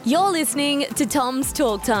You're listening to Tom's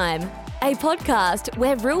Talk Time, a podcast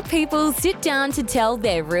where real people sit down to tell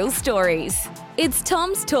their real stories. It's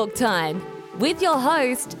Tom's Talk Time with your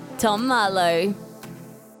host, Tom Marlowe.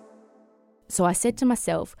 So I said to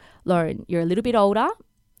myself, Lauren, you're a little bit older,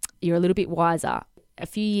 you're a little bit wiser. A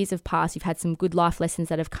few years have passed, you've had some good life lessons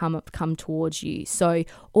that have come towards you. So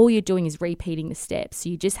all you're doing is repeating the steps. So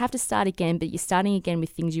you just have to start again, but you're starting again with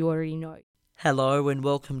things you already know. Hello and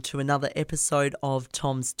welcome to another episode of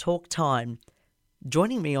Tom's Talk Time.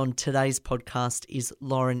 Joining me on today's podcast is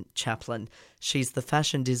Lauren Chaplin. She's the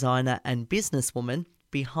fashion designer and businesswoman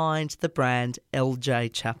behind the brand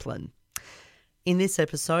LJ Chaplin. In this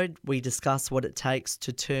episode, we discuss what it takes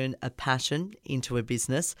to turn a passion into a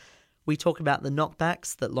business. We talk about the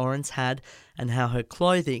knockbacks that Lauren's had and how her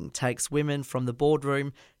clothing takes women from the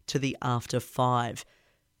boardroom to the after five.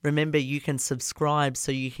 Remember, you can subscribe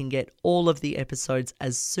so you can get all of the episodes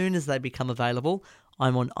as soon as they become available.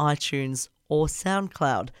 I'm on iTunes or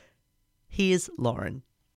SoundCloud. Here's Lauren.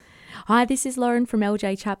 Hi, this is Lauren from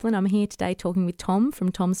LJ Chaplin. I'm here today talking with Tom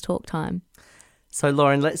from Tom's Talk Time. So,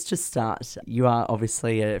 Lauren, let's just start. You are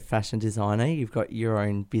obviously a fashion designer. You've got your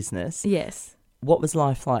own business. Yes. What was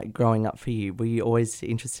life like growing up for you? Were you always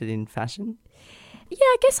interested in fashion? Yeah,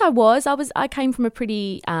 I guess I was. I came from a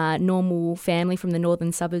pretty normal family from the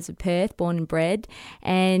northern suburbs of Perth, born and bred.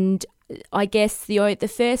 And I guess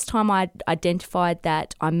the first time I identified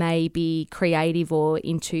that I may be creative or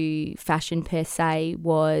into fashion per se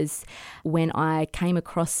was when I came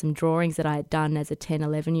across some drawings that I had done as a 10,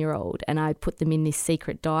 11-year-old, and I put them in this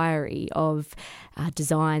secret diary of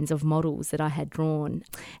designs of models that I had drawn.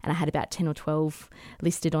 And I had about 10 or 12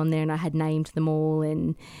 listed on there, and I had named them all.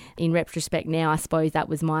 And in retrospect now, I suppose that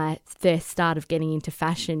was my first start of getting into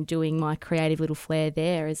fashion, doing my creative little flair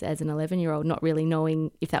there as an 11-year-old, not really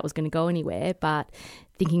knowing if that was going to go anywhere, but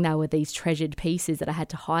thinking they were these treasured pieces that I had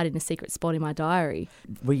to hide in a secret spot in my diary.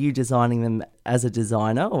 Were you designing them as a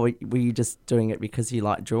designer, or were you just doing it because you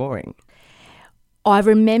like drawing? I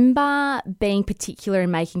remember being particular in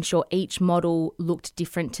making sure each model looked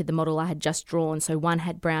different to the model I had just drawn. So one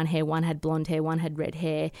had brown hair, one had blonde hair, one had red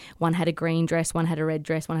hair, one had a green dress, one had a red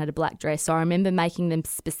dress, one had a black dress. So I remember making them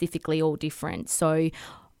specifically all different. So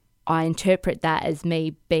I interpret that as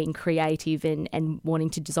me being creative and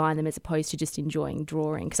wanting to design them as opposed to just enjoying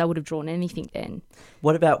drawing, because I would have drawn anything then.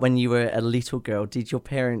 What about when you were a little girl? Did your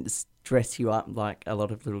parents dress you up like a lot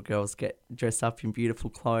of little girls get dressed up in beautiful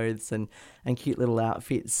clothes and cute little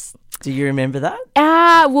outfits? Do you remember that?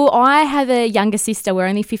 Well, I have a younger sister. We're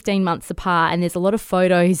only 15 months apart, and there's a lot of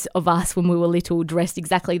photos of us when we were little dressed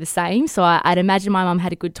exactly the same. So I'd imagine my mum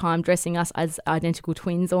had a good time dressing us as identical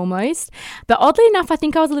twins almost. But oddly enough, I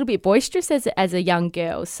think I was a little bit boisterous as a young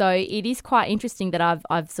girl. So it is quite interesting that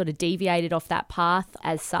I've sort of deviated off that path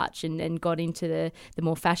as such and got into the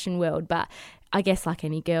more fashion world. But I guess like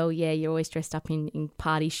any girl, yeah, you're always dressed up in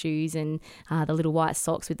party shoes and the little white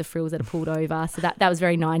socks with the frills that are pulled over. So that was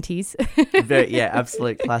very 90s. Yeah,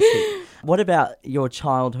 absolute classic. What about your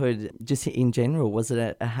childhood just in general? Was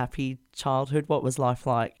it a happy childhood? What was life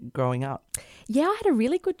like growing up? Yeah, I had a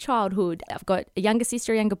really good childhood. I've got a younger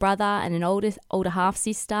sister, a younger brother, and an older half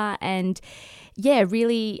sister, and yeah,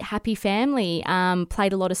 really happy family.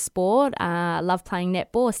 Played a lot of sport. Love playing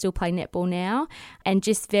netball. I still play netball now, and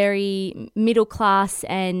just very middle class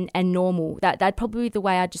and normal. That'd probably be the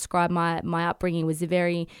way I describe my upbringing. Was a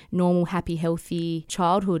very normal, happy, healthy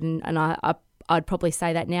childhood, and I'd probably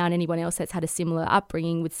say that now, and anyone else that's had a similar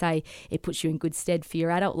upbringing would say it puts you in good stead for your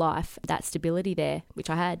adult life, that stability there, which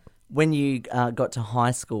I had. When you got to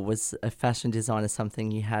high school, was a fashion designer something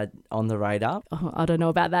you had on the radar? Oh, I don't know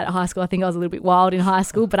about that at high school. I think I was a little bit wild in high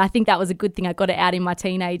school, but I think that was a good thing. I got it out in my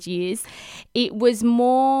teenage years. It was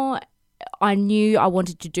more, I knew I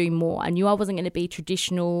wanted to do more. I knew I wasn't going to be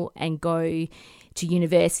traditional and go to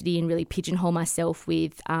university and really pigeonhole myself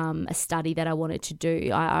with a study that I wanted to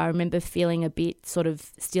do. I remember feeling a bit sort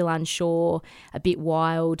of still unsure, a bit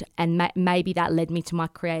wild, and maybe that led me to my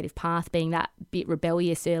creative path, being that bit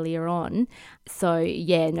rebellious earlier on. So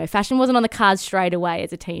yeah, no, fashion wasn't on the cards straight away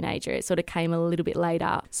as a teenager. It sort of came a little bit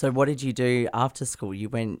later. So what did you do after school? You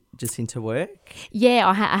went just into work? Yeah,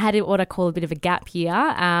 I had what I call a bit of a gap year.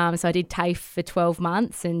 So I did TAFE for 12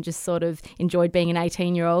 months and just sort of enjoyed being an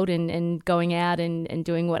 18-year-old and going out and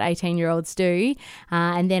doing what 18-year-olds do.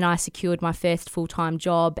 And then I secured my first full-time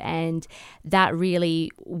job, and that really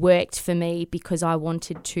worked for me because I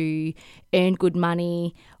wanted to earn good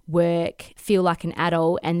money work, feel like an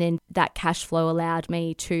adult, and then that cash flow allowed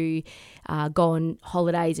me to go on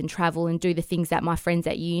holidays and travel and do the things that my friends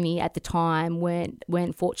at uni at the time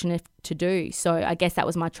weren't fortunate to do. So I guess that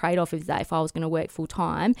was my trade-off, is that if I was going to work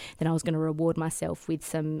full-time, then I was going to reward myself with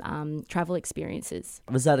some travel experiences.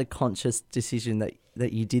 Was that a conscious decision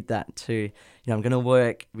that you did that to, I'm going to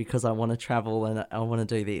work because I want to travel and I want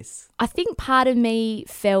to do this? I think part of me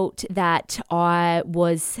felt that I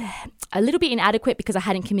was a little bit inadequate because I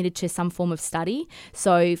hadn't committed to some form of study.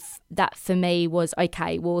 So that for me was,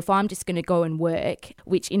 okay, well, if I'm just going to go and work,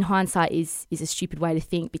 which in hindsight is a stupid way to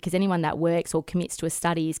think, because anyone that works or commits to a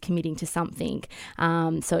study is committing to something.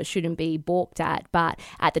 So it shouldn't be balked at. But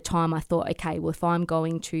at the time I thought, okay, well, if I'm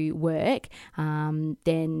going to work,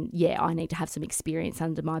 then yeah, I need to have some experience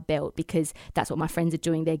under my belt, because that's what my friends are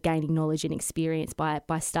doing. They're gaining knowledge and experience by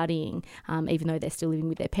studying, even though they're still living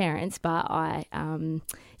with their parents. But I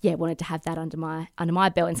wanted to have that under my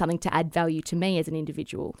belt and something to add value to me as an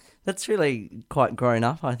individual. That's really quite grown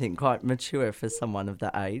up, I think, quite mature for someone of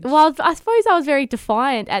that age. Well, I suppose I was very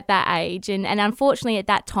defiant at that age, and unfortunately at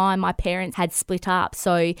that time my parents had split up,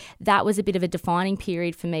 so that was a bit of a defining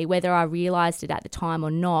period for me, whether I realised it at the time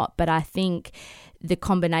or not. But I think the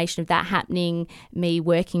combination of that happening, me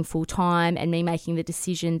working full time and me making the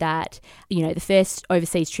decision that, the first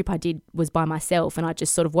overseas trip I did was by myself, and I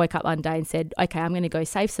just sort of woke up one day and said, okay, I'm going to go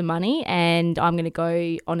save some money and I'm going to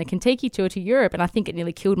go on a Kentucky tour to Europe. And I think it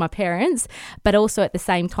nearly killed my parents. But also at the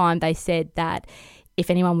same time, they said that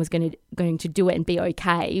if anyone was going to do it and be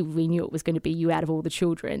okay, we knew it was going to be you out of all the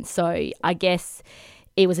children. So I guess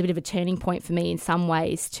it was a bit of a turning point for me in some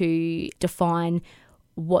ways to define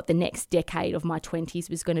what the next decade of my 20s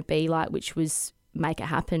was going to be like, which was make it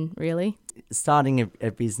happen, really. Starting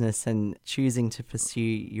a business and choosing to pursue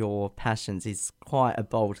your passions is quite a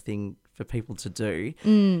bold thing for people to do.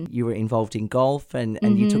 You were involved in golf and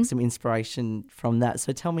you took some inspiration from that.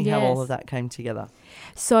 So tell me how all of that came together.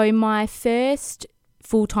 So my first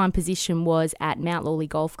full-time position was at Mount Lawley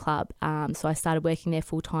Golf Club. So I started working there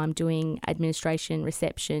full-time doing administration,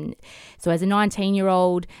 reception. So as a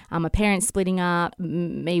 19-year-old, my parents splitting up,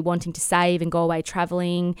 me wanting to save and go away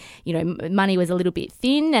travelling, money was a little bit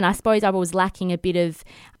thin, and I suppose I was lacking a bit of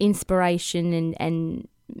inspiration and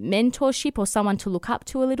mentorship or someone to look up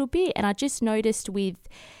to a little bit. And I just noticed with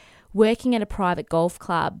working at a private golf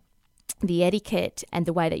club, the etiquette and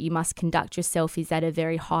the way that you must conduct yourself is at a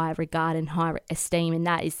very high regard and high esteem, and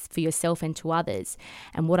that is for yourself and to others.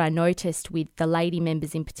 And what I noticed with the lady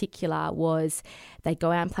members in particular was they'd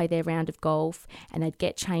go out and play their round of golf and they'd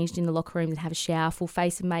get changed in the locker room and have a shower, full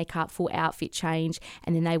face of makeup, full outfit change,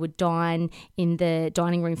 and then they would dine in the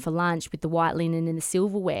dining room for lunch with the white linen and the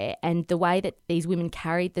silverware. And the way that these women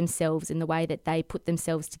carried themselves and the way that they put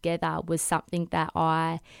themselves together was something that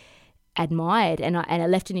I admired, and it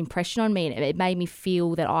left an impression on me, and it made me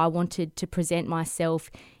feel that I wanted to present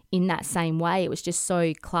myself in that same way. It was just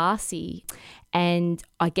so classy, and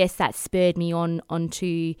I guess that spurred me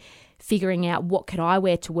onto figuring out what could I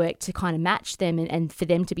wear to work to kind of match them and for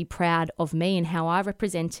them to be proud of me and how I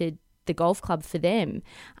represented the golf club for them.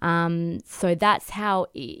 So that's how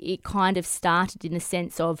it kind of started, in the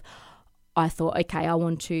sense of I thought, okay, I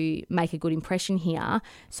want to make a good impression here,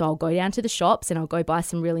 so I'll go down to the shops and I'll go buy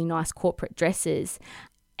some really nice corporate dresses.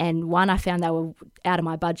 And one, I found they were out of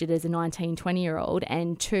my budget as a 19, 20-year-old,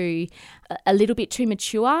 and two, a little bit too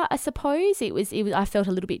mature, I suppose. It was I felt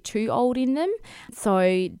a little bit too old in them.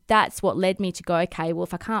 So that's what led me to go, okay, well,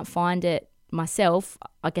 if I can't find it myself,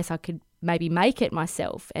 I guess I could maybe make it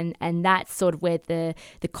myself. And that's sort of where the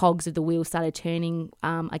cogs of the wheel started turning,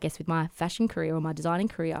 I guess, with my fashion career or my designing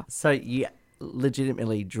career. So you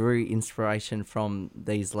legitimately drew inspiration from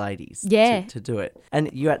these ladies to do it.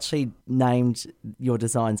 And you actually named your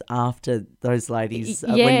designs after those ladies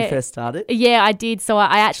when you first started? Yeah, I did. So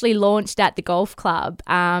I actually launched at the golf club,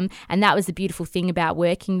 and that was the beautiful thing about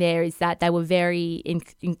working there, is that they were very,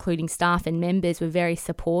 including staff and members, were very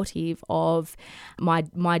supportive of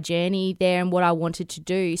my journey there and what I wanted to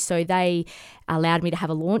do. So they allowed me to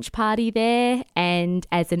have a launch party there, and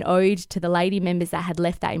as an ode to the lady members that had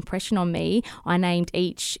left that impression on me, I named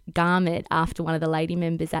each garment after one of the lady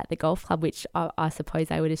members at the golf club, which I suppose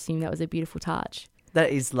they would assume that was a beautiful touch.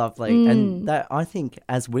 That is lovely. And that, I think,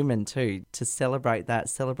 as women too, to celebrate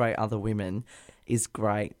other women is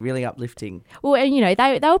great, really uplifting. Well, and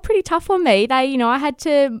they were pretty tough on me. They, I had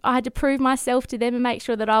to prove myself to them and make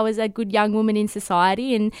sure that I was a good young woman in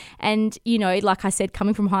society. And like I said,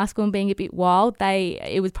 coming from high school and being a bit wild,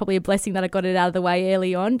 it was probably a blessing that I got it out of the way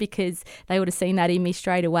early on, because they would have seen that in me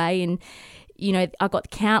straight away. And I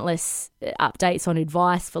got countless updates on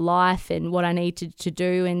advice for life and what I needed to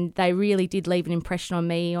do, and they really did leave an impression on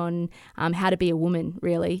me on how to be a woman,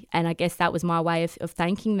 really. And I guess that was my way of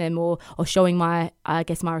thanking them or showing my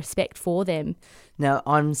respect for them. Now,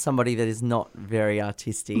 I'm somebody that is not very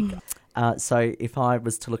artistic. So if I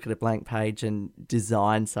was to look at a blank page and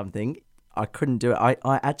design something, I couldn't do it.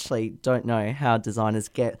 I actually don't know how designers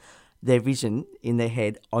get their vision in their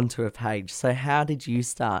head onto a page. So how did you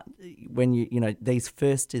start when these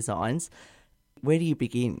first designs? Where do you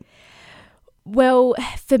begin? Well,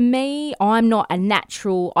 for me, I'm not a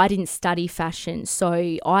natural. I didn't study fashion,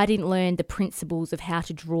 so I didn't learn the principles of how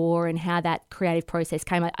to draw and how that creative process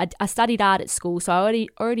came. I studied art at school, so I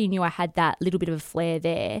already knew I had that little bit of a flair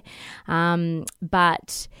there.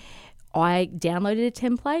 But I downloaded a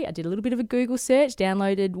template. I did a little bit of a Google search,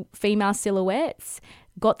 downloaded female silhouettes,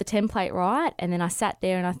 got the template right, and then I sat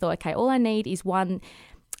there and I thought, okay, all I need is one.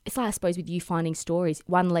 It's like, I suppose, with you finding stories,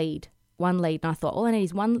 one lead. And I thought, all I need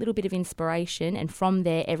is one little bit of inspiration, and from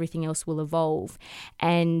there, everything else will evolve.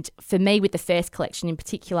 And for me, with the first collection in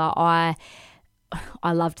particular, I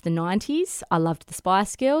loved the 90s. I loved the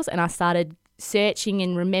Spice Girls, and I started searching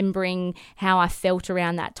and remembering how I felt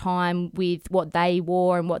around that time with what they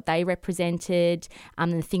wore and what they represented,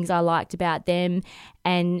 and the things I liked about them,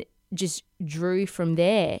 and just drew from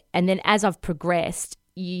there. And then as I've progressed,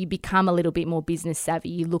 you become a little bit more business savvy.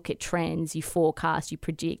 You look at trends, you forecast, you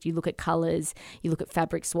predict, you look at colours, you look at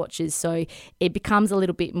fabric swatches. So it becomes a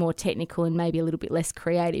little bit more technical and maybe a little bit less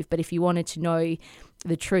creative. But if you wanted to know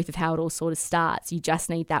the truth of how it all sort of starts, you just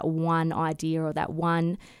need that one idea or that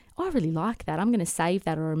one, I really like that, I'm going to save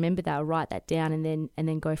that or remember that or write that down, and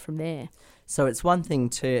then go from there. So it's one thing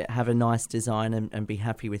to have a nice design and be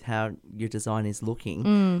happy with how your design is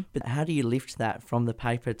looking, but how do you lift that from the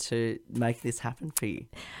paper to make this happen for you?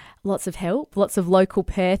 Lots of help, lots of local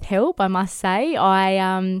Perth help, I must say.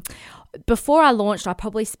 Before I launched, I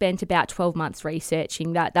probably spent about 12 months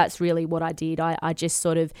researching. That's really what I did. I just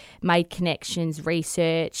sort of made connections,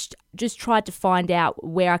 researched, just tried to find out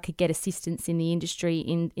where I could get assistance in the industry,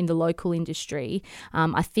 in the local industry.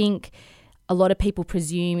 I think a lot of people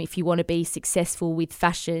presume if you want to be successful with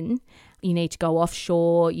fashion, you need to go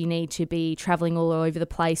offshore, you need to be travelling all over the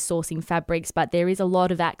place sourcing fabrics, but there is a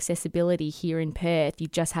lot of accessibility here in Perth. You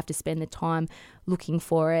just have to spend the time looking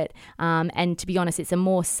for it. And to be honest, it's a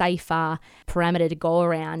more safer parameter to go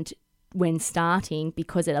around when starting,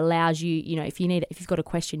 because it allows you, if you've got a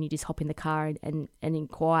question, you just hop in the car and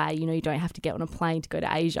inquire. You don't have to get on a plane to go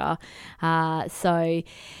to Asia. So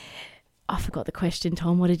I forgot the question,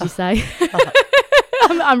 Tom. What did you say?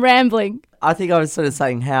 I'm rambling. I think I was sort of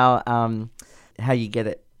saying how you get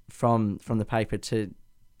it from the paper to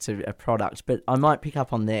a product, but I might pick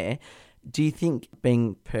up on there. Do you think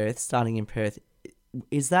starting in Perth,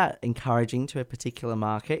 is that encouraging to a particular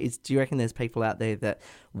market? Do you reckon there's people out there that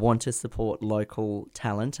want to support local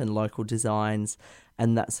talent and local designs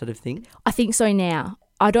and that sort of thing? I think so now.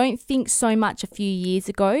 I don't think so much a few years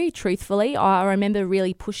ago, truthfully. I remember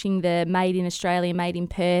really pushing the Made in Australia, Made in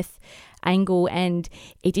Perth angle, and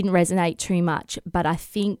it didn't resonate too much. But I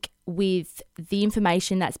think with the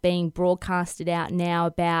information that's being broadcasted out now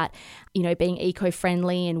about, being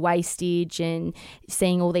eco-friendly and wastage, and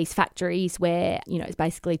seeing all these factories where, it's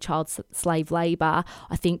basically child slave labour,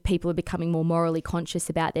 I think people are becoming more morally conscious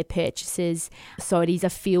about their purchases. So it is a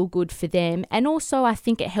feel-good for them. And also I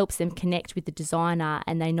think it helps them connect with the designer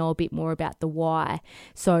and they know a bit more about the why.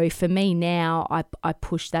 So for me now, I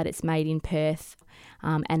push that it's made in Perth.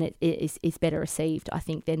 And it is better received, I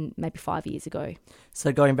think, than maybe 5 years ago.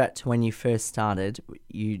 So going back to when you first started,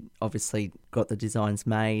 you obviously got the designs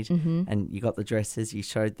made, and you got the dresses, you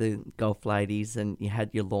showed the golf ladies, and you had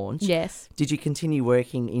your launch. Yes. Did you continue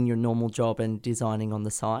working in your normal job and designing on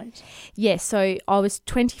the side? Yes, so I was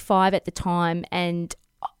 25 at the time, and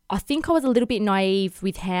I think I was a little bit naive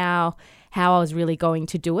with how I was really going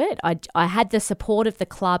to do it. I had the support of the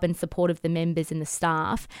club and support of the members and the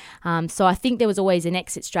staff. So I think there was always an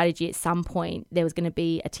exit strategy at some point. There was going to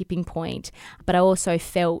be a tipping point. But I also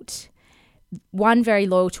felt, one, very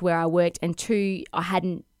loyal to where I worked, and two, I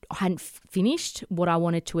hadn't finished what I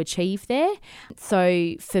wanted to achieve there.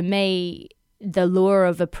 So for me, the lure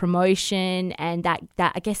of a promotion and that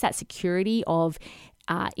I guess that security of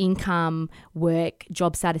income, work,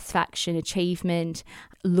 job satisfaction, achievement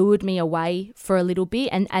lured me away for a little bit.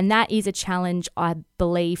 And that is a challenge, I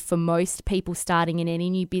believe, for most people starting in any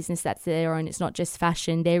new business that's their own. It's not just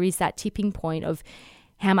fashion. There is that tipping point of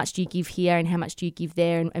how much do you give here and how much do you give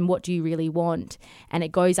there, and what do you really want? And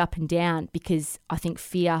it goes up and down because I think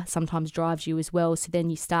fear sometimes drives you as well. So then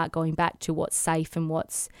you start going back to what's safe and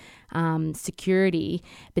what's security,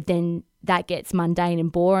 but then that gets mundane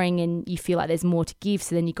and boring and you feel like there's more to give.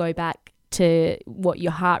 So then you go back to what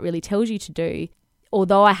your heart really tells you to do.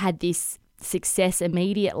 Although I had this success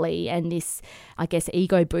immediately and this, I guess,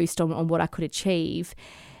 ego boost on what I could achieve,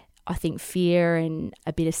 I think fear and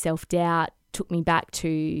a bit of self-doubt took me back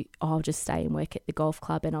to, I'll just stay and work at the golf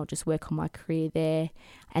club and I'll just work on my career there.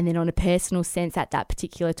 And then on a personal sense at that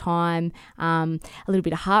particular time, a little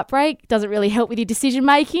bit of heartbreak doesn't really help with your decision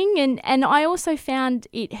making. And I also found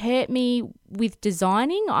it hurt me with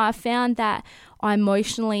designing. I found that I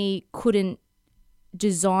emotionally couldn't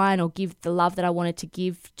design or give the love that I wanted to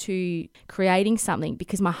give to creating something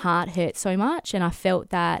because my heart hurt so much and I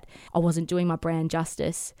felt that I wasn't doing my brand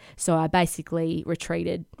justice. So I basically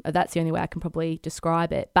retreated. That's the only way I can probably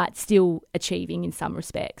describe it, but still achieving in some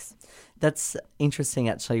respects. That's interesting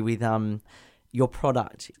actually with your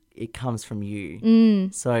product. It comes from you.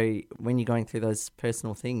 So when you're going through those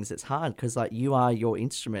personal things, it's hard because like you are your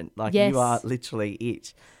instrument, like Yes. you are literally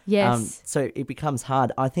it. Yes. So it becomes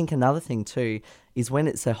hard. I think another thing too is when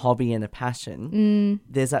it's a hobby and a passion,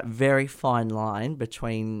 there's that very fine line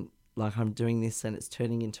between like I'm doing this and it's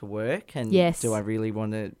turning into work and Yes. do I really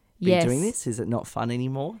want to be Yes. doing this? Is it not fun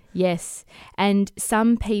anymore? Yes. And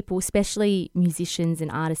some people, especially musicians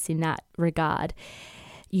and artists in that regard,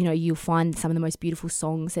 you know, you'll find some of the most beautiful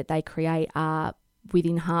songs that they create are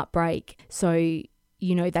within heartbreak. So,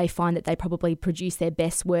 you know, they find that they probably produce their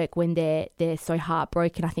best work when they're so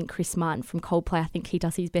heartbroken. I think Chris Martin from Coldplay, I think he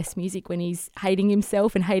does his best music when he's hating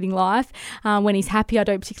himself and hating life. When he's happy, I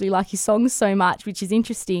don't particularly like his songs so much, which is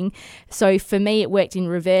interesting. So for me, it worked in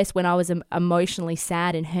reverse. When I was emotionally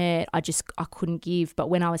sad and hurt, I couldn't give. But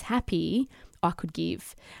when I was happy, I could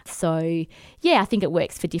give. So yeah, I think it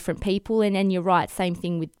works for different people. And you're right, same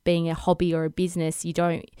thing with being a hobby or a business. You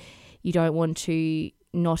don't want to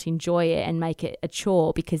not enjoy it and make it a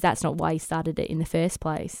chore because that's not why you started it in the first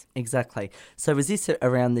place. Exactly. So was this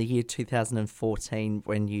around the year 2014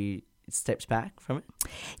 when you stepped back from it?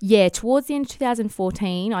 Yeah, towards the end of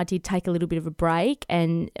 2014, I did take a little bit of a break.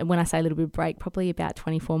 And when I say a little bit of a break, probably about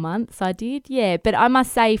 24 months I did. Yeah, but I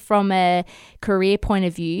must say from a career point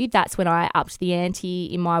of view, that's when I upped the ante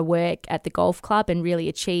in my work at the golf club and really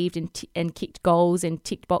achieved and kicked goals and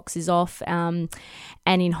ticked boxes off. And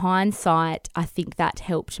in hindsight, I think that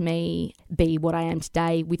helped me be what I am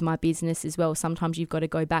today with my business as well. Sometimes you've got to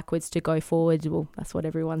go backwards to go forward. Well, that's what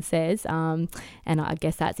everyone says. And I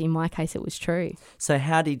guess that's in my case, it was true. So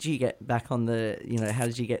how did you get back on how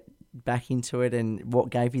did you get back into it and what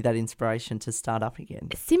gave you that inspiration to start up again?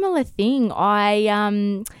 Similar thing.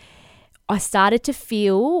 I started to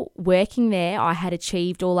feel working there, I had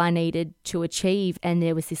achieved all I needed to achieve. And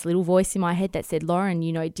there was this little voice in my head that said, Lauren,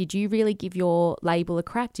 you know, did you really give your label a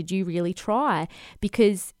crack? Did you really try?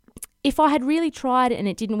 Because if I had really tried and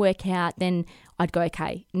it didn't work out, then I'd go,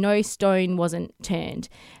 okay, no stone wasn't turned.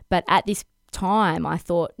 But at this time, I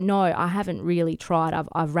thought, no, I haven't really tried.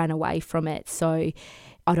 I've ran away from it. So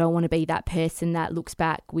I don't want to be that person that looks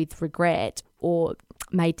back with regret or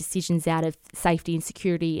made decisions out of safety and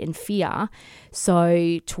security and fear.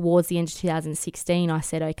 So towards the end of 2016, I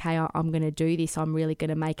said, okay, I'm going to do this. I'm really going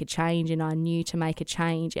to make a change. And I knew to make a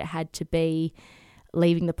change, it had to be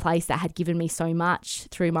leaving the place that had given me so much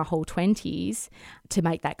through my whole 20s to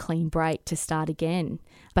make that clean break to start again.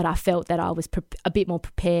 But I felt that I was a bit more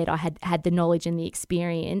prepared. I had the knowledge and the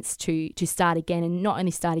experience to start again, and not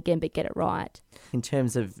only start again, but get it right. In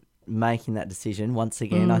terms of making that decision, once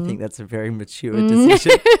again, I think that's a very mature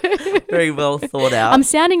decision. Very well thought out. I'm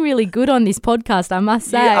sounding really good on this podcast, I must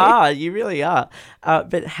say. You really are.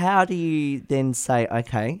 But how do you then say,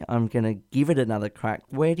 okay, I'm going to give it another crack?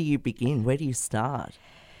 Where do you begin? Where do you start?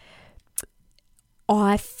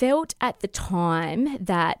 I felt at the time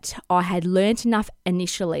that I had learnt enough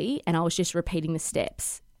initially and I was just repeating the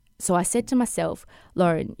steps. So I said to myself,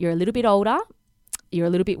 Lauren, you're a little bit older, you're a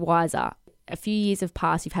little bit wiser. A few years have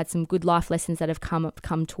passed, you've had some good life lessons that have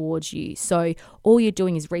come towards you. So all you're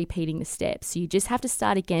doing is repeating the steps. So you just have to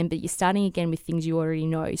start again, but you're starting again with things you already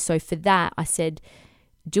know. So for that, I said,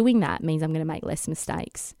 doing that means I'm going to make less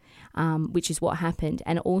mistakes, which is what happened.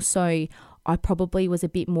 And also, I probably was a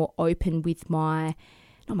bit more open with not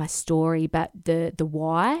my story, but the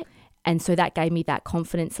why. And so that gave me that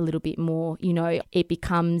confidence a little bit more. You know, it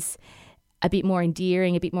becomes a bit more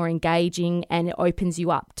endearing, a bit more engaging, and it opens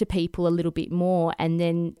you up to people a little bit more, and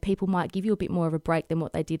then people might give you a bit more of a break than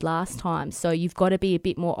what they did last time. So you've got to be a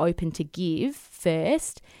bit more open to give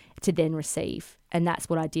first to then receive. And that's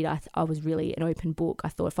what I did. I was really an open book. I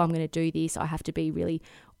thought, if I'm going to do this, I have to be really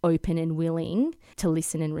open and willing to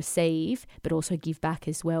listen and receive, but also give back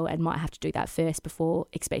as well, and might have to do that first before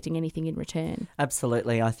expecting anything in return.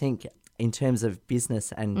 Absolutely. I think in terms of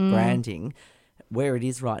business and branding, where it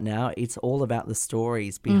is right now, it's all about the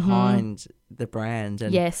stories behind the brand.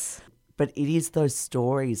 And yes. But it is those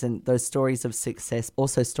stories, and those stories of success,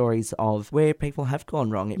 also stories of where people have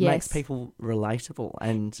gone wrong. It makes people relatable,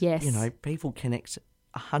 and, people connect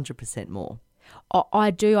 100% more.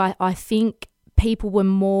 I do. I think people were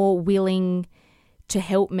more willing to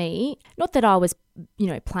help me. Not that I was,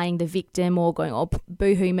 playing the victim or going, oh,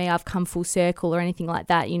 boo-hoo me, I've come full circle or anything like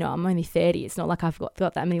that. I'm only 30. It's not like I've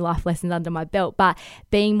got that many life lessons under my belt. But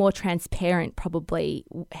being more transparent probably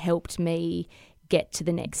helped me get to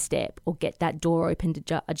the next step, or get that door opened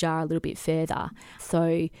ajar a little bit further.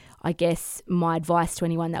 So I guess my advice to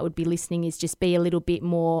anyone that would be listening is just be a little bit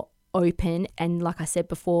more open, and like I said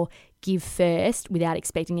before, give first without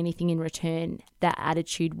expecting anything in return. That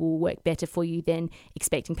attitude will work better for you than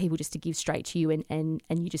expecting people just to give straight to you and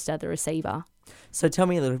you just are the receiver. So tell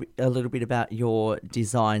me a little bit about your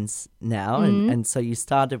designs now. And so you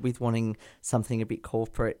started with wanting something a bit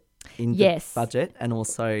corporate in the budget, and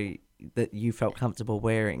also that you felt comfortable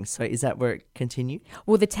wearing. So is that where it continued?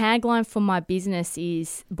 Well, the tagline for my business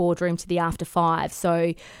is boardroom to the after 5.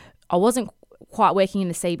 So I wasn't quite working in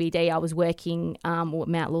the CBD. I was working at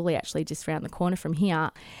Mount Lawley, actually, just around the corner from here.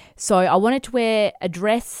 So I wanted to wear a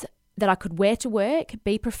dress that I could wear to work,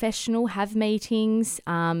 be professional, have meetings,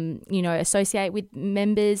 associate with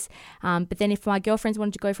members. But then if my girlfriends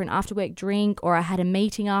wanted to go for an after work drink, or I had a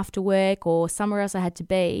meeting after work, or somewhere else I had to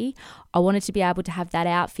be, I wanted to be able to have that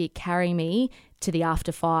outfit carry me to the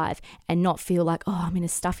after 5 and not feel like, oh, I'm in a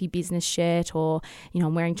stuffy business shirt, or,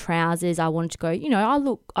 I'm wearing trousers. I wanted to go, I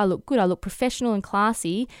look good. I look professional and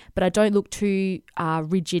classy, but I don't look too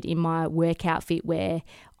rigid in my work outfit where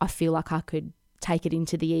I feel like I could take it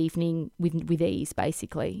into the evening with ease,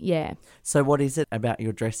 basically. Yeah. So what is it about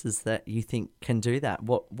your dresses that you think can do that?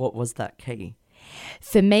 What was that key?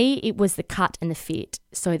 For me, it was the cut and the fit.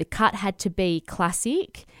 So the cut had to be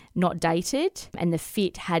classic, not dated, and the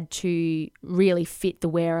fit had to really fit the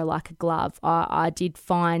wearer like a glove. I did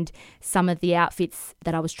find some of the outfits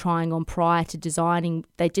that I was trying on prior to designing,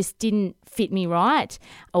 they just didn't fit me right,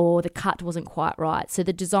 or the cut wasn't quite right. So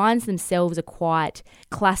the designs themselves are quite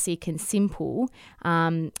classic and simple,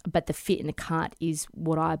 but the fit and the cut is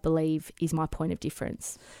what I believe is my point of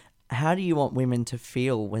difference. How do you want women to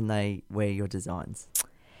feel when they wear your designs?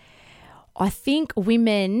 I think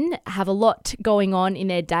women have a lot going on in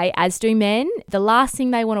their day, as do men. The last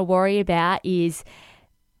thing they want to worry about is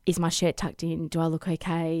my shirt tucked in? Do I look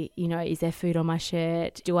okay? Is there food on my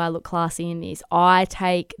shirt? Do I look classy in this? I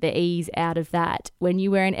take the ease out of that. When you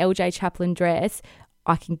wear an LJ Chaplin dress,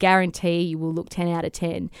 I can guarantee you will look 10 out of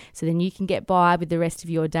 10. So then you can get by with the rest of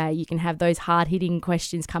your day. You can have those hard-hitting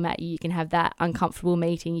questions come at you. You can have that uncomfortable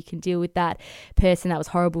meeting. You can deal with that person that was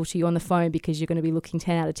horrible to you on the phone because you're going to be looking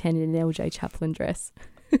 10 out of 10 in an LJ Chaplin dress.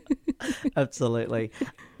 Absolutely.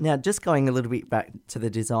 Now, just going a little bit back to the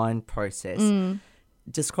design process,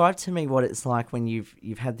 describe to me what it's like when you've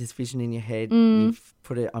had this vision in your head, you've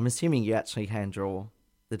put it, I'm assuming you actually hand draw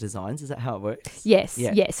the designs. Is that how it works? Yes.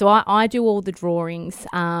 Yeah. So I do all the drawings,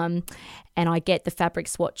 and I get the fabric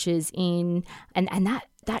swatches in, and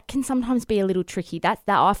that can sometimes be a little tricky. That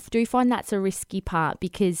I do find that's a risky part,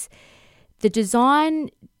 because the design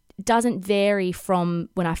doesn't vary from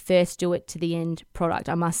when I first do it to the end product.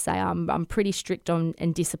 I must say I'm pretty strict on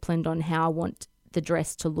and disciplined on how I want the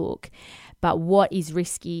dress to look. But what is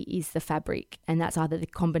risky is the fabric, and that's either the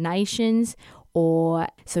combinations or,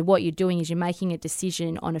 so what you're doing is you're making a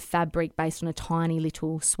decision on a fabric based on a tiny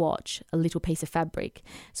little swatch, a little piece of fabric.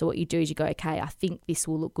 So what you do is you go, okay, I think this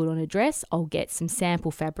will look good on a dress. I'll get some sample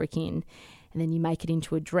fabric in, and then you make it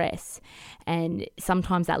into a dress. And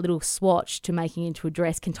sometimes that little swatch to making it into a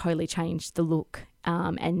dress can totally change the look.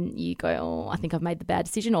 And you go, oh, I think I've made the bad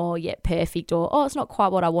decision, or yeah, perfect, or oh, it's not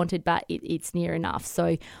quite what I wanted, but it's near enough.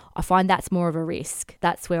 So I find that's more of a risk.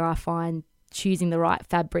 That's where I find choosing the right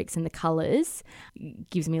fabrics and the colours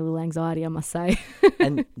gives me a little anxiety, I must say.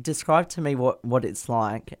 And describe to me what it's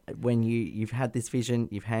like when you've had this vision,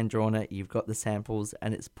 you've hand drawn it, you've got the samples,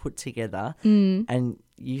 and it's put together, and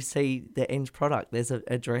you see the end product. There's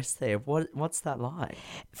a dress there. What's that like?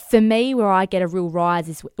 For me, where I get a real rise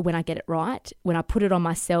is when I get it right, when I put it on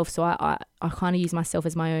myself. So I kind of use myself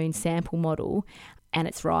as my own sample model. and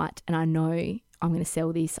it's right, and I know I'm going to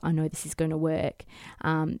sell this, I know this is going to work.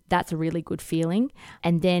 That's a really good feeling.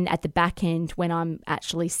 And then at the back end, when I'm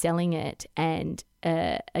actually selling it and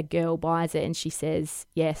a girl buys it and she says,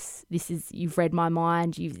 yes, you've read my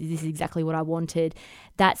mind, this is exactly what I wanted.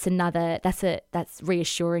 That's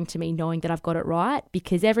reassuring to me, knowing that I've got it right,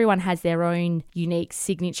 because everyone has their own unique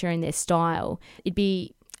signature and their style. It'd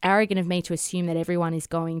be arrogant of me to assume that everyone is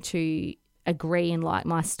going to agree and like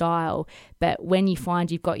my style, but when you find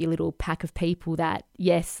you've got your little pack of people that,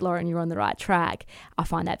 yes, Lauren, you're on the right track, I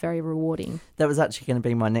find that very rewarding. That was actually going to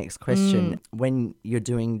be my next question. When you're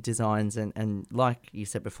doing designs and like you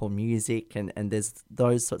said before, music and there's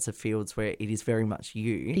those sorts of fields where it is very much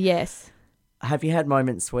you. Yes. Have you had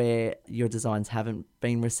moments where your designs haven't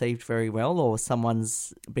been received very well, or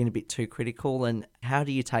someone's been a bit too critical? And how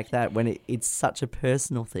do you take that when it's such a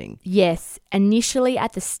personal thing? Yes. Initially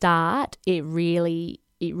at the start, it really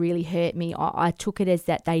hurt me. I took it as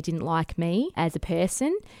that they didn't like me as a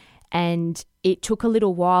person. And it took a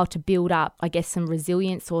little while to build up, I guess, some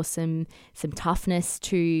resilience or some toughness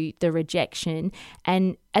to the rejection.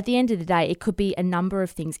 And at the end of the day, it could be a number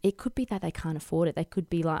of things. It could be that they can't afford it. They could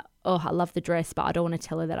be like, oh, I love the dress, but I don't want to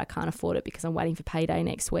tell her that I can't afford it because I'm waiting for payday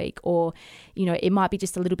next week. Or, it might be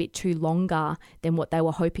just a little bit too longer than what they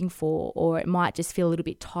were hoping for. Or it might just feel a little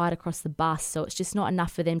bit tight across the bus. So it's just not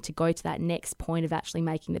enough for them to go to that next point of actually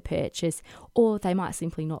making the purchase. Or they might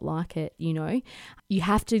simply not like it, You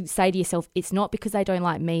have to say to yourself, it's not because they don't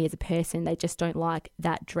like me as a person. They just don't like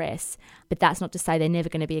that dress. But that's not to say they're never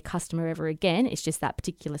going to be a customer ever again. It's just that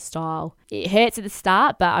particular style. It hurts at the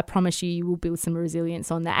start, but I promise you will build some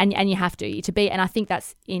resilience on that. And you have to be, and I think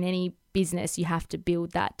that's in any business, you have to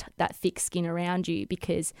build that thick skin around you,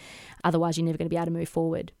 because otherwise you're never going to be able to move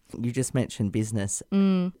forward. You just mentioned business.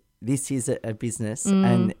 This is a business,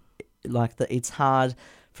 and it's hard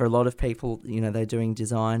for a lot of people, they're doing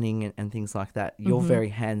designing and things like that. You're very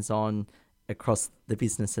hands-on across the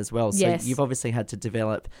business as well. So yes. You've obviously had to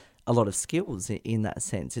develop a lot of skills in that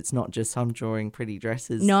sense. It's not just I'm drawing pretty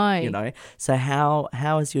dresses, No. So how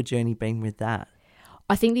has your journey been with that?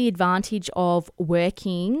 I think the advantage of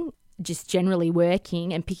just generally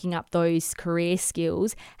working and picking up those career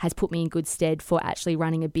skills has put me in good stead for actually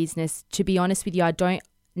running a business. To be honest with you, I don't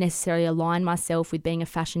necessarily align myself with being a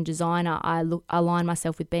fashion designer. I align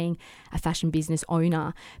myself with being a fashion business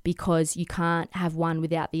owner, because you can't have one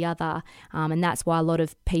without the other. And that's why a lot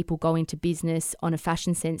of people go into business on a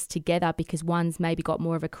fashion sense together, because one's maybe got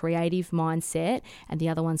more of a creative mindset and the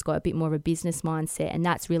other one's got a bit more of a business mindset. And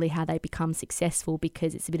that's really how they become successful,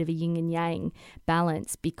 because it's a bit of a yin and yang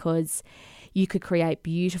balance, because you could create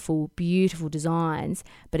beautiful, beautiful designs,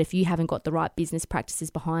 but if you haven't got the right business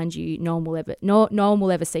practices behind you, no one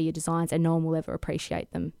will ever see your designs and no one will ever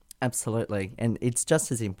appreciate them. Absolutely. And it's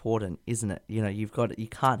just as important, isn't it? You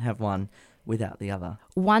can't have one without the other.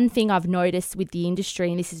 One thing I've noticed with the industry,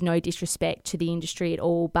 and this is no disrespect to the industry at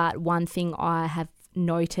all, but one thing I have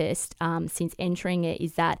noticed since entering it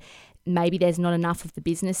is that maybe there's not enough of the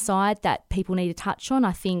business side that people need to touch on.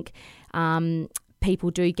 I think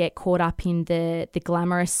people do get caught up in the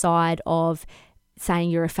glamorous side of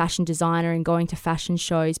saying you're a fashion designer and going to fashion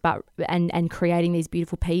shows and creating these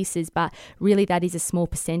beautiful pieces, but really that is a small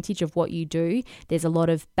percentage of what you do. There's a lot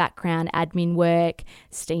of background admin work,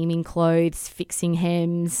 steaming clothes, fixing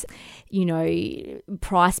hems,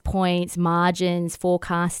 price points, margins,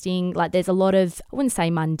 forecasting. Like there's a lot of, I wouldn't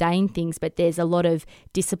say mundane things, but there's a lot of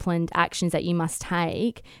disciplined actions that you must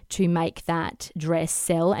take to make that dress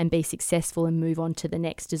sell and be successful and move on to the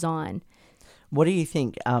next design. What do you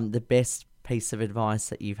think the best piece of advice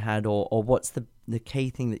that you've had, or what's the key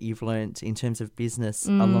thing that you've learnt in terms of business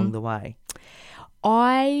along the way?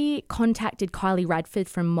 I contacted Kylie Radford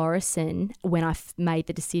from Morrison when I made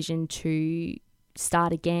the decision to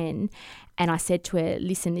start again, and I said to her,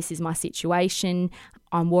 listen, this is my situation.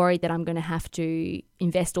 I'm worried that I'm going to have to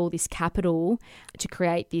invest all this capital to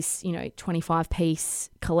create this, 25-piece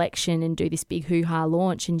collection and do this big hoo-ha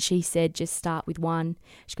launch. And she said, just start with one.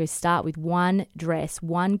 She goes, start with one dress,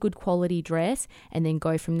 one good quality dress, and then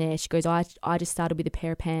go from there. She goes, I just started with a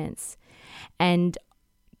pair of pants. And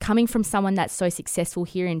coming from someone that's so successful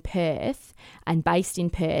here in Perth and based in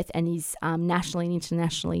Perth and is nationally and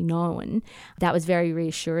internationally known, that was very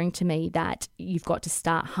reassuring to me that you've got to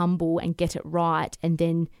start humble and get it right and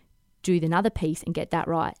then do another piece and get that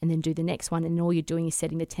right, and then do the next one, and all you're doing is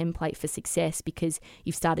setting the template for success because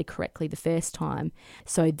you've started correctly the first time.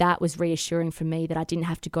 So that was reassuring for me that I didn't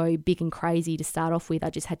have to go big and crazy to start off with. I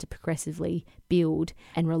just had to progressively build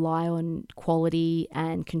and rely on quality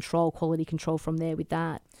control from there with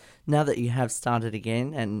that. Now that you have started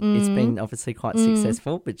again, and it's been obviously quite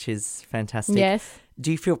successful, which is fantastic. Yes.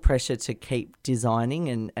 Do you feel pressure to keep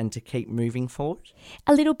designing and to keep moving forward?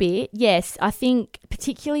 A little bit, yes. I think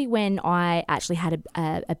particularly when I actually had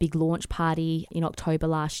a big launch party in October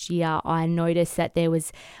last year, I noticed that there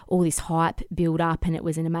was all this hype build up, and it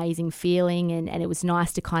was an amazing feeling, and it was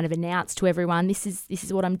nice to kind of announce to everyone, this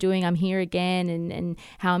is what I'm doing, I'm here again, and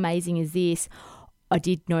how amazing is this? I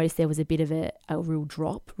did notice there was a bit of a real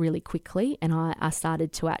drop really quickly, and I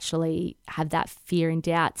started to actually have that fear and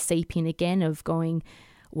doubt seep in again of going,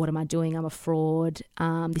 what am I doing? I'm a fraud.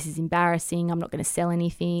 This is embarrassing. I'm not going to sell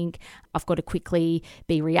anything. I've got to quickly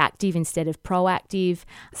be reactive instead of proactive.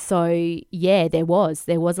 So yeah, there was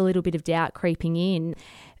a little bit of doubt creeping in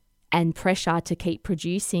and pressure to keep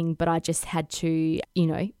producing, but I just had to,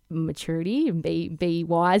 maturity and be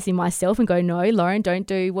wise in myself and go, no, Lauren, don't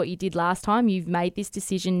do what you did last time. You've made this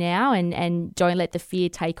decision now, and don't let the fear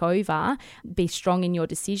take over. Be strong in your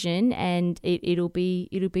decision, and it'll be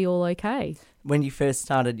all okay. When you first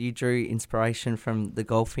started, you drew inspiration from the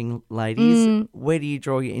golfing ladies. Where do you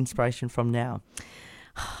draw your inspiration from now?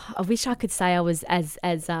 I wish I could say I was as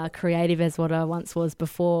creative as what I once was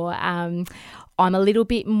before. I'm a little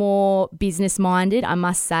bit more business minded, I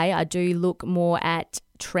must say. I do look more at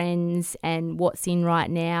trends and what's in right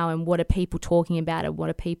now, and what are people talking about, and what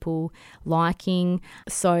are people liking.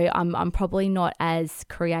 So I'm probably not as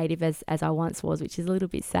creative as I once was, which is a little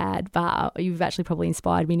bit sad, but you've actually probably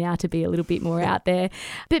inspired me now to be a little bit more out there.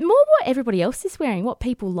 But more what everybody else is wearing, what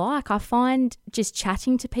people like. I find just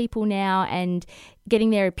chatting to people now and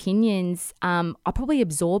getting their opinions, I probably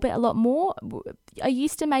absorb it a lot more. I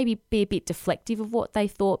used to maybe be a bit deflective of what they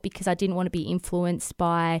thought because I didn't want to be influenced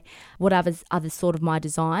by whatever's other sort of my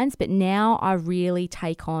designs. But now I really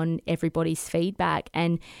take on everybody's feedback.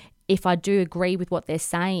 And if I do agree with what they're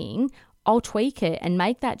saying, I'll tweak it and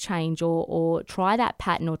make that change or try that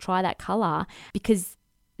pattern or try that colour, because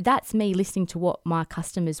that's me listening to what my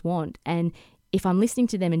customers want. And if I'm listening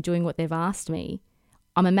to them and doing what they've asked me,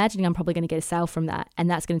 I'm imagining I'm probably going to get a sale from that,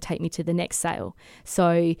 and that's going to take me to the next sale.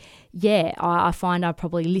 So, yeah, I find I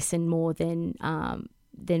probably listen more than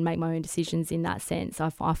make my own decisions in that sense. I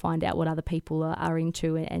find out what other people are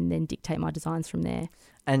into and then dictate my designs from there.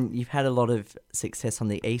 And you've had a lot of success on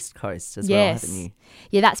the East Coast as well, haven't you?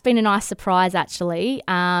 Yeah, that's been a nice surprise actually,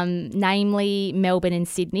 namely Melbourne and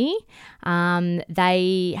Sydney.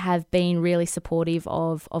 They have been really supportive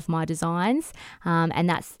of my designs, and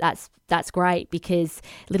that's great, because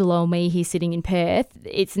little old me here sitting in Perth,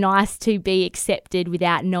 it's nice to be accepted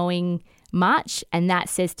without knowing much, and that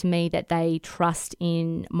says to me that they trust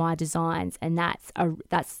in my designs, and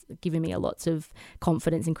that's given me a lots of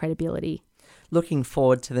confidence and credibility. Looking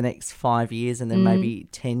forward to the next 5 years and then maybe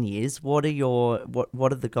 10 years, what are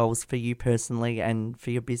the goals for you personally and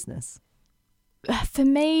for your business? For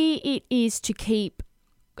me, it is to keep,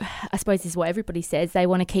 I suppose this is what everybody says, they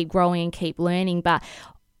want to keep growing and keep learning, but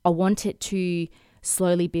I want it to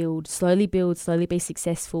slowly build, slowly be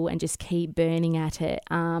successful, and just keep burning at it.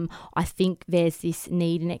 I think there's this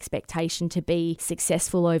need and expectation to be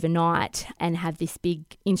successful overnight and have this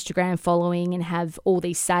big Instagram following and have all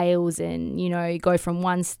these sales and, go from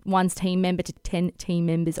one's team member to 10 team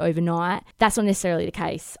members overnight. That's not necessarily the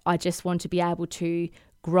case. I just want to be able to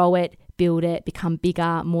grow it, build it, become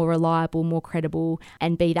bigger, more reliable, more credible,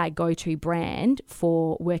 and be that go-to brand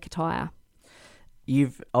for work attire.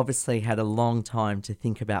 You've obviously had a long time to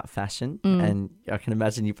think about fashion, and I can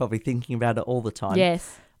imagine you're probably thinking about it all the time.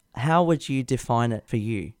 Yes. How would you define it for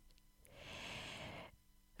you?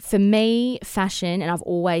 For me, fashion, and I've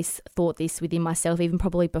always thought this within myself, even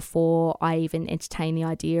probably before I even entertained the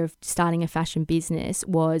idea of starting a fashion business,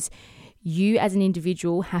 was you as an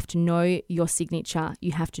individual have to know your signature.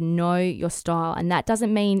 You have to know your style. And that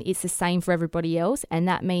doesn't mean it's the same for everybody else. And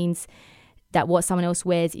that means that what someone else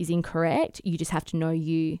wears is incorrect. You just have to know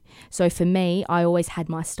you. So for me, I always had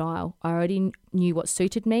my style. I already knew what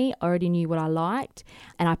suited me. I already knew what I liked.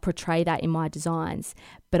 And I portray that in my designs.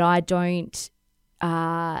 But I don't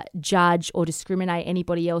judge or discriminate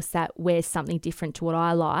anybody else that wears something different to what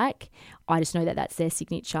I like. I just know that that's their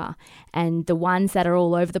signature. And the ones that are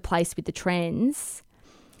all over the place with the trends,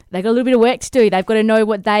 they've got a little bit of work to do. They've got to know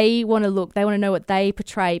what they want to look. They want to know what they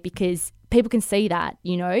portray, because people can see that,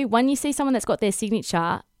 when you see someone that's got their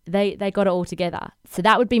signature, they got it all together. So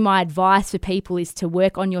that would be my advice for people, is to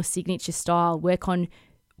work on your signature style, work on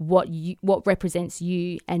what represents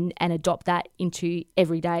you and adopt that into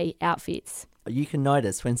everyday outfits. You can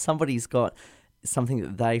notice when somebody's got something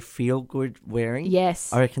that they feel good wearing.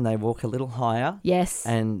 Yes. I reckon they walk a little higher. Yes.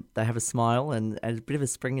 And they have a smile and a bit of a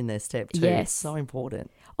spring in their step too. Yes. It's so important.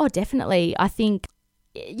 Oh, definitely. I think,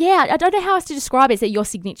 I don't know how else to describe it. It's that your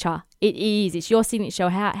signature. It is. It's your signature,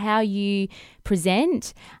 how you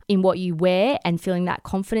present in what you wear and feeling that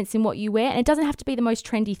confidence in what you wear. And it doesn't have to be the most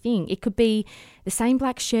trendy thing. It could be the same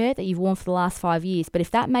black shirt that you've worn for the last 5 years. But if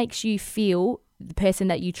that makes you feel the person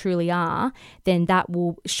that you truly are, then that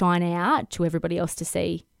will shine out to everybody else to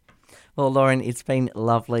see. Well, Lauren, it's been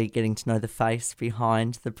lovely getting to know the face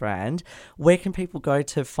behind the brand. Where can people go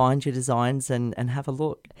to find your designs and have a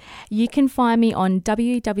look? You can find me on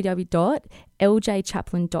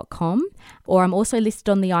www.ljchaplin.com, or I'm also listed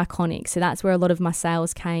on The Iconic. So that's where a lot of my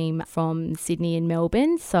sales came from, Sydney and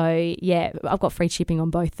Melbourne. So yeah, I've got free shipping on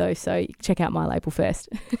both those. So check out my label first.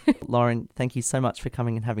 Lauren, thank you so much for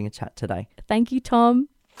coming and having a chat today. Thank you, Tom.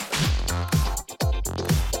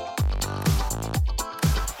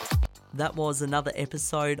 That was another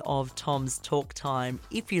episode of Tom's Talk Time.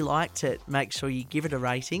 If you liked it, make sure you give it a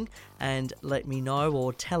rating and let me know,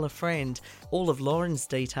 or tell a friend. All of Lauren's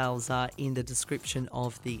details are in the description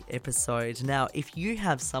of the episode. Now, if you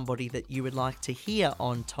have somebody that you would like to hear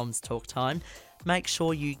on Tom's Talk Time, make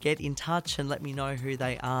sure you get in touch and let me know who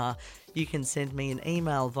they are. You can send me an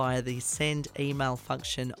email via the send email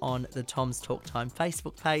function on the Tom's Talk Time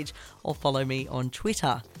Facebook page, or follow me on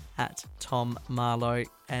Twitter at Tom Marlowe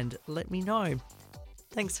and let me know.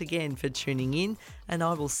 Thanks again for tuning in, and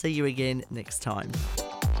I will see you again next time.